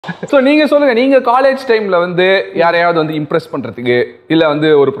So நீங்க சொல்லுங்க, நீங்க காலேஜ் டைம்ல வந்து யாரையாவது வந்து இம்ப்ரெஸ் பண்றதுக்கு இல்ல வந்து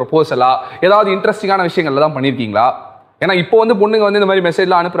ஒரு ப்ரொபோசலா ஏதாவது இன்ட்ரெஸ்டிங்கான விஷயங்கள்ல தான் பண்ணிருக்கீங்களா? ஏன்னா இப்போ வந்து பொண்ணுங்க வந்து இந்த மாதிரி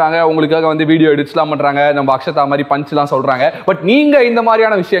மெசேஜ்லாம் அனுப்புறாங்க, உங்களுக்காக வந்து வீடியோ எடிட்ஸ்லாம் பண்றாங்க, நம்ம அக்ஷதா மாதிரி பஞ்ச்லாம் சொல்றாங்க. பட் நீங்க இந்த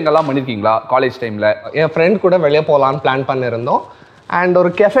மாதிரியான விஷயங்கள்லாம் பண்ணிருக்கீங்களா காலேஜ் டைம்ல? என் ஃப்ரெண்ட் கூட வெளியே போகலான்னு பிளான் பண்ணியிருந்தோம். அண்ட்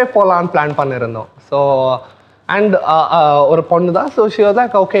ஒரு கெஃபே போகலான்னு பிளான் பண்ணியிருந்தோம். ஸோ அண்ட் ஒரு பொண்ணு தான். So she was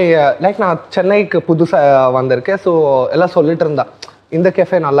like okay, like நான் சென்னைக்கு புதுசாக வந்திருக்கேன். ஸோ எல்லாம் சொல்லிட்டு இருந்தா, இந்த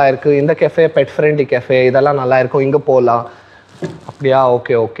கெஃபே நல்லா இருக்குது, இந்த கெஃபே பெட் ஃப்ரெண்ட்லி கெஃபே, இதெல்லாம் நல்லா இருக்கும், இங்கே போகலாம். அப்படியா,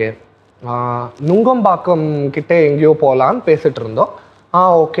 ஓகே ஓகே. நுங்கம்பாக்கம் கிட்டே எங்கேயோ போகலான்னு பேசிகிட்டு இருந்தோம்.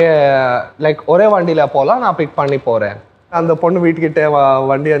 ஓகே, லைக் ஒரே வண்டியில் போகலாம், நான் பிக் பண்ணி போகிறேன். அந்த பொண்ணு வீட்டுக்கிட்டே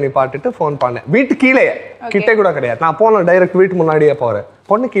வண்டியை நிப்பாட்டிட்டு ஃபோன் பண்ணேன். வீட்டு கீழே, கிட்டே கூட கிடையாது. நான் போனேன் டைரக்ட் வீட்டு முன்னாடியே போகிறேன்.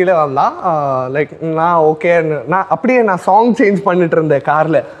 பொண்ணு கீழே வந்தா, லைக் நான் ஓகேன்னு நான் அப்படியே நான் சாங் சேஞ்ச் பண்ணிட்டு இருந்தேன்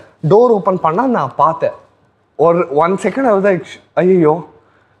காரில். டோர் ஓப்பன் பண்ணால் நான் பார்த்தேன். ஒரு 1 செகண்ட் ஆகுது, ஐயோ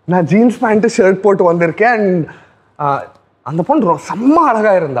நான் ஜீன்ஸ் பேண்ட்டு ஷர்ட் போட்டு வந்திருக்கேன். அண்ட் அந்த பொண்ணு செம்ம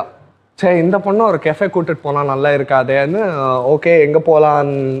அழகாக இருந்தா. சரி, இந்த பொண்ணு ஒரு கெஃபே கூட்டிட்டு போனால் நல்லா இருக்காதேன்னு ஓகே எங்கே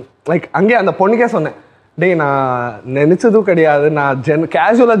போகலான்னு லைக் அங்கேயே அந்த பொண்ணுக்கே சொன்னேன். டேய், நான் நினச்சதும் கிடையாது, நான்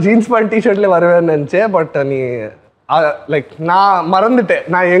கேஷுவலாக ஜீன்ஸ் பேண்ட் டிஷர்ட்லேயே வருவேன்னு நினச்சேன். பட் நீ லைக் நான் மறந்துட்டேன்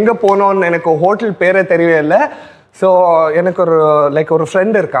நான் எங்கே போனோன்னு. எனக்கு ஹோட்டல் பேரே தெரியவே இல்லை. ஸோ எனக்கு ஒரு லைக் ஒரு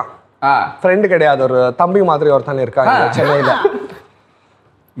ஃப்ரெண்டு இருக்கான். ஃப்ரெண்டு கிடையாது, ஒரு தம்பி மாதிரி ஒருத்தன் இருக்காங்க சென்னையில்.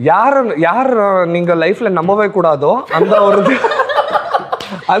 யார் நீங்கள் லைஃப்பில் நம்பவே கூடாதோ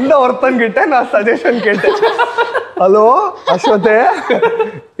அந்த ஒருத்தன்கிட்ட நான் சஜஷன் கேட்டேன். ஹலோ அஸ்வத்தே,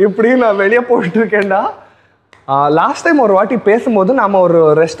 இப்படி நான் வெளியே போயிட்டு இருக்கேன்டா. லாஸ்ட் டைம் ஒரு வாட்டி பேசும்போது நம்ம ஒரு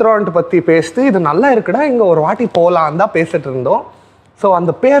ரெஸ்டாரண்ட் பற்றி பேசிட்டு இது நல்லா இருக்குடா, இங்கே ஒரு வாட்டி போகலான் தான் பேசிட்டு இருந்தோம். ஸோ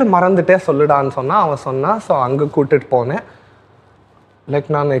அந்த பேர் மறந்துட்டே சொல்லுடான்னு சொன்னால் அவன் சொன்னான். ஸோ அங்கே கூட்டிட்டு போனேன். லைக்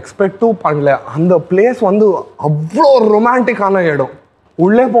நான் எக்ஸ்பெக்டும் பண்ணல. அந்த பிளேஸ் வந்து அவ்வளோ ரொமான்டிக்கான இடம்.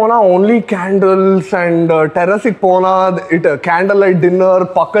 உள்ளே போனால் ஒன்லி கேண்டில்ஸ் அண்ட் டெரஸுக்கு போனால் கேண்டில் லைட் டின்னர்,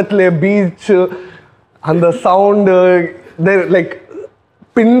 பக்கத்துலேயே பீச்சு, அந்த சவுண்டு லைக்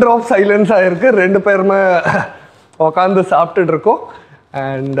பின் ட்ராப் சைலன்ஸாக இருக்குது. 2 பேருமே உட்காந்து சாப்பிட்டுட்டு இருக்கோம்.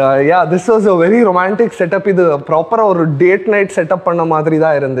 And yeah, this was a very romantic setup. இது ப்ராப்பராக ஒரு டேட் நைட் செட்டப் பண்ண மாதிரி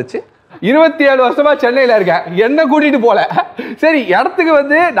தான் இருந்துச்சு. 27 வருஷமா சென்னையில் இருக்கேன், என்ன கூட்டிட்டு போல. சரி, இடத்துக்கு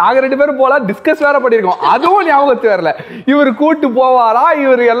வந்து நாங்கள் 2 பேரும் போகலாம் டிஸ்கஸ் வேற பண்ணியிருக்கோம், அதுவும் ஞாபகத்து வரல. இவர் கூப்பிட்டு போவாரா,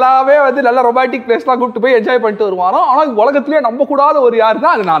 இவர் எல்லாமே வந்து நல்ல ரொமான்டிக் பிளேஸ்லாம் கூப்பிட்டு போய் என்ஜாய் பண்ணிட்டு வருவாரோ. ஆனால் உலகத்துலேயே நம்ப கூடாத ஒரு யார்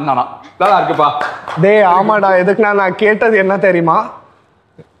தான் அது, நான் தானா. நல்லா இருக்குப்பா. டே ஆமாடா, எதுக்குன்னா நான் கேட்டது என்ன தெரியுமா,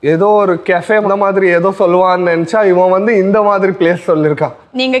 ஏதோ ஒரு கெஃபே இந்த மாதிரி ஏதோ சொல்லுவான்னு நினைச்சா இவன் வந்து இந்த மாதிரி பிளேஸ் சொல்லியிருக்கான்.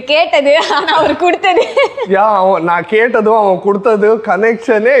 நீங்க கேட்டது ஆனா அவர் கொடுத்தது. நான் கேட்டதும் அவன் கொடுத்தது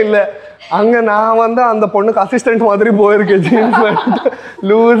கனெக்ஷனே இல்லை. அங்க நான் வந்து அந்த பொண்ணுக்கு அசிஸ்டன்ட் மாதிரி போயிருக்கேன். ஜீன்ஸ் பேண்ட்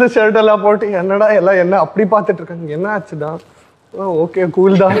லூஸ் ஷர்ட் எல்லாம் போட்டு என்னடா எல்லாம் என்ன அப்படி பார்த்துட்டு இருக்காங்க. என்ன ஆச்சுடா, ஓகே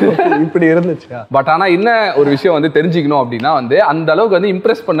கூல் தான், இப்படி இருந்துச்சு. பட் ஆனால் என்ன ஒரு விஷயம் வந்து தெரிஞ்சுக்கணும் அப்படின்னா வந்து அந்த அளவுக்கு வந்து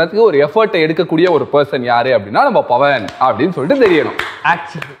இம்ப்ரெஸ் பண்ணதுக்கு ஒரு எஃபர்ட்டை எடுக்கக்கூடிய ஒரு பர்சன் யாரு அப்படின்னா நம்ம பவன் அப்படின்னு சொல்லிட்டு தெரியணும்.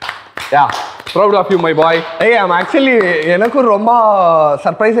 Actually yeah, proud of you my boy. Actually எனக்கும் ரொம்ப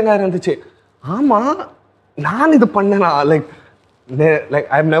சர்ப்ரைசிங்காக இருந்துச்சு. ஆமாம், நான் இது பண்ணேனா, like I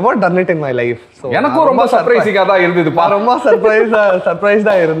have never done it in my life. So எனக்கும் ரொம்ப சர்ப்ரைசிங்கா தான் இருந்தது. ரொம்ப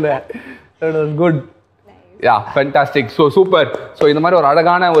சர்ப்ரைஸ்டா இருந்தேன். It was good. Yeah, fantastic. So super. So இந்த மாதிரி ஒரு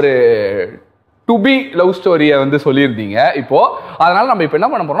அழகான ஒரு டு பி லவ் ஸ்டோரியை வந்து சொல்லியிருந்தீங்க இப்போ. அதனால நம்ம இப்போ என்ன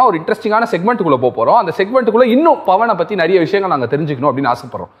பண்ண போறோம்னா ஒரு இன்ட்ரெஸ்டிங்கான செக்மெண்ட்டுக்குள்ள போக போறோம். அந்த செக்மெண்ட்டுக்குள்ள இன்னும் பவனை பத்தி நிறைய விஷயங்கள் நாங்கள் தெரிஞ்சுக்கணும் அப்படின்னு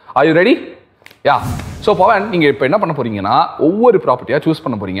ஆசைப்படுறோம். Are you ready? Yeah. So Pawan, நீங்கள் இப்போ என்ன பண்ண போறீங்கன்னா ஒவ்வொரு ப்ராப்பர்ட்டியாக சூஸ்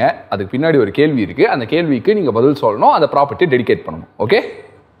பண்ண போறீங்க. அதுக்கு பின்னாடி ஒரு கேள்வி இருக்கு. அந்த கேள்விக்கு நீங்கள் பதில் சொல்லணும், அந்த ப்ராப்பர்ட்டியை டெடிகேட் பண்ணணும். Okay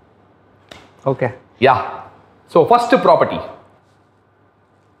okay. யா. So first property.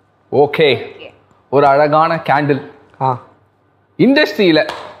 ஓகே, ஒரு அழகான கேண்டில். இண்டஸ்ட்ரியில்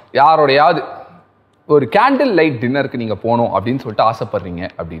யாரோடையாவது ஒரு கேண்டில் லைட் டின்னருக்கு நீங்கள் போகணும் அப்படின்னு சொல்லிட்டு ஆசைப்படுறீங்க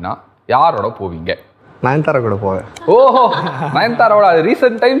அப்படின்னா யாரோட போவீங்க? நயன்தாரா கூட போவேன். ஓஹோ, நயன்தாராவோட. அது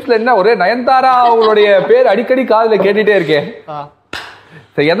ரீசெண்ட் டைம்ஸ்ல என்ன ஒரே நயன்தாரா அவங்களுடைய பேர் அடிக்கடி காதில் கேட்டுட்டே இருக்கேன்.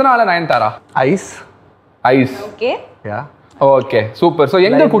 சரி, எதனால நயன்தாரா? ஐஸ். ஓகே. யா. Okay, super. ஸோ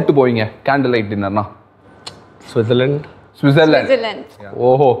எங்கே கூப்பிட்டு போவீங்க கேண்டில் லைட் டின்னர்னா? சுவிட்சர்லாந்து.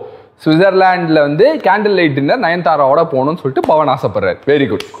 ஓஹோ, சுவிட்சர்லாண்டில் வந்து கேண்டில் லைட் டின்னர் நயன்தாராவோட போகணும்னு சொல்லிட்டு பவன் ஆசைப்படுறாரு. Very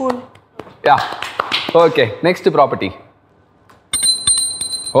good. யா. Okay, next property.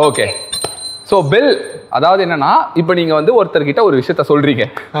 Okay. So bell, அதாவது என்னன்னா இப்போ நீங்கள் வந்து ஒருத்தர்கிட்ட ஒரு விஷயத்த சொல்றீங்க,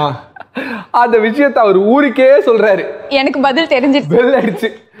 அந்த விஷயத்த அவர் ஊருக்கே சொல்றாரு, எனக்கு பதில் தெரிஞ்சிருச்சு, பெல் அடிச்சு.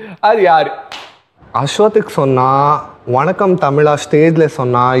 அது யாரு? அஸ்வத்துக்கு சொன்னா, வணக்கம் தமிழா ஸ்டேஜ்ல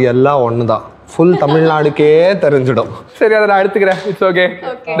சொன்னா எல்லாம் ஒண்ணுதான், ஃபுல் தமிழ்நாடுக்கே தெரிஞ்சிடும். சரி, அதை நான் எடுத்துக்கிறேன். It's okay.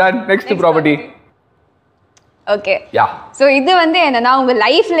 Ton. Next property. Okay yeah so இது வந்து என்னன்னா உங்க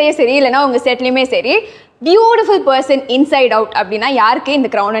லைஃப்லயே சரி இல்லைன்னா உங்க செட்லயுமே சரி பியூட்டிஃபுல் பர்சன் இன்சைட் அவுட் அப்படின்னா யாருக்கு இந்த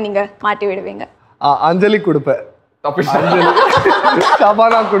கிரௌனை நீங்க மாட்டி விடுவீங்க? அஞ்சலி கொடுப்பேன்.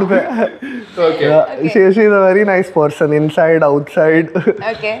 ஷபானா கொடுப்பேன். Okay she is a very nice person inside outside.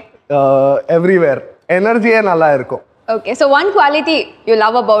 Okay everywhere. எனர்ஜியே நல்லா இருக்கும். Okay so one quality you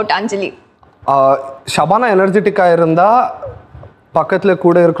love about அஞ்சலி? ஷபானா எனர்ஜெட்டிக்காக இருந்தால் பக்கத்தில்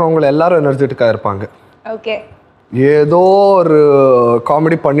கூட இருக்கிறவங்க எல்லாரும் எனர்ஜெட்டிக்காக இருப்பாங்க. ஓகே ஏதோ ஒரு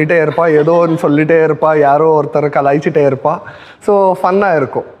காமெடி பண்ணிகிட்டே இருப்பா, ஏதோ ஒன்று சொல்லிகிட்டே இருப்பா, யாரோ ஒருத்தர் கலாய்ச்சிட்டே இருப்பா. ஸோ ஃபன்னாக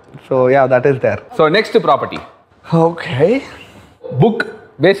இருக்கும். So yeah that is there. So next property okay book.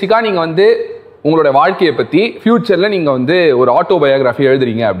 பேசிக்காக நீங்கள் வந்து உங்களோட வாழ்க்கையை பற்றி ஃப்யூச்சரில் நீங்கள் வந்து ஒரு ஆட்டோபயோகிராஃபி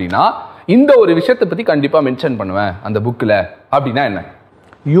எழுதுறீங்க அப்படின்னா இந்த ஒரு விஷயத்தை பற்றி கண்டிப்பாக மென்ஷன் பண்ணுவேன் அந்த புக்கில் அப்படின்னா என்ன?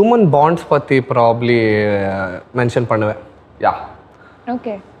 ஹியூமன் பாண்ட்ஸ் பற்றி ப்ராப்ளி மென்ஷன் பண்ணுவேன். யா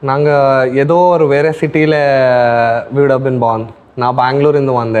ஓகே நாங்கள் ஏதோ ஒரு வேறு சிட்டியில் வீட் ஹவ் பின் பார்ன். நான்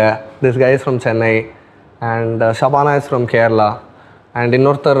பெங்களூர்லேருந்து வந்தேன். This guy is from Chennai and Shabana is from Kerala and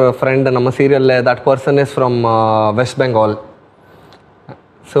இன்னொருத்தர் ஃப்ரெண்டு நம்ம சீரியலில் that person is from west Bengal.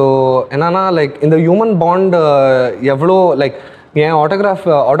 So என்னன்னா லைக் இந்த ஹியூமன் பாண்ட் எவ்வளோ லைக் என்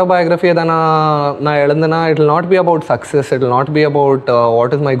ஆட்டோபயோகிராஃபியை தான் நான் எழுந்தேன்னா it will not be about success, it will not be about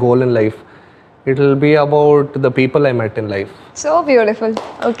what is my goal in life, it will be about the people I met in life. So beautiful.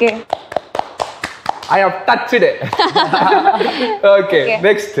 Okay. I have touched it. Okay,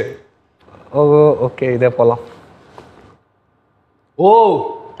 next. Oh, okay, இதே போலாம். ஓ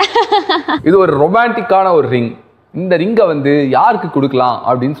இது ஒரு ரொமான்டிக்கான ஒரு ring. இந்த ரிங்கை வந்து யாருக்கு கொடுக்கலாம்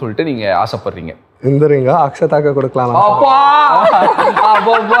அப்படின்னு சொல்லிட்டு நீங்க ஆசைப்படுறீங்க? இந்த ரிங்கா அக்ஷதாக்கு கொடுக்கலாம். அப்பா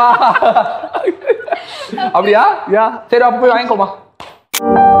அப்பா அப்படியா? யா சரி அப்ப போய் வாங்கிக்கோமா.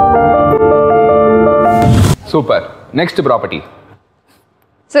 சூப்பர். Next property.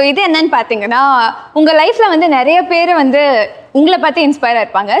 ஸோ இது என்னன்னு பார்த்தீங்கன்னா உங்கள் லைஃப்பில் வந்து நிறைய பேர் வந்து உங்களை பார்த்து இன்ஸ்பயராக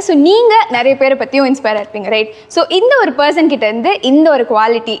இருப்பாங்க. ஸோ நீங்கள் நிறைய பேரை பற்றியும் இன்ஸ்பயராக இருப்பீங்க, ரைட்? ஸோ இந்த ஒரு பர்சன் கிட்ட இருந்து இந்த ஒரு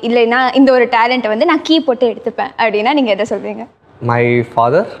குவாலிட்டி இல்லைன்னா இந்த ஒரு டேலண்ட்டை வந்து நான் கீ போட்டு எடுத்துப்பேன் அப்படின்னா நீங்கள் எதை சொல்வீங்க? My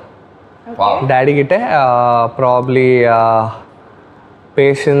father. டேடி கிட்ட probably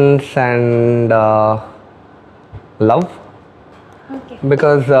patience and love.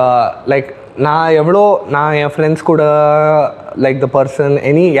 Because like நான் என் ஃப்ரெண்ட்ஸ் கூட லைக் த பர்சன்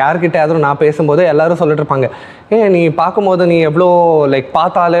யார்கிட்ட யாரும் நான் பேசும்போது எல்லாரும் சொல்லிட்டு இருப்பாங்க, நீ பார்க்கும்போது நீ எவ்வளோ லைக்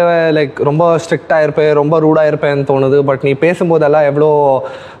பார்த்தாலே லைக் ரொம்ப ஸ்ட்ரிக்டாக இருப்பேன், ரொம்ப ரூடாக இருப்பேன்னு தோணுது, பட் நீ பேசும்போதெல்லாம் எவ்வளோ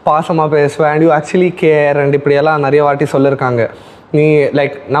பாசமாக பேசுவேன் and you actually care and இப்படியெல்லாம் நிறைய வாட்டி சொல்லியிருக்காங்க. நீ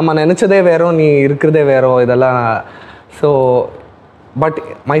லைக் நம்ம நினச்சதே வேறோ, நீ இருக்கிறதே வேறோ இதெல்லாம். So but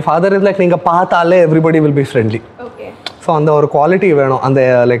my father is like நீங்கள் பார்த்தாலே everybody will be friendly. So அந்த ஒரு குவாலிட்டி வேணும். அந்த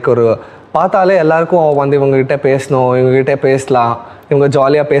லைக் ஒரு பார்த்தாலே எல்லாருக்கும் வந்து இவங்ககிட்ட பேசணும், இவங்ககிட்ட பேசலாம், இவங்க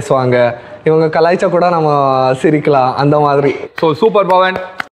ஜாலியாக பேசுவாங்க, இவங்க கலாய்ச்சா கூட நம்ம சிரிக்கலாம், அந்த மாதிரி. So super Pawan.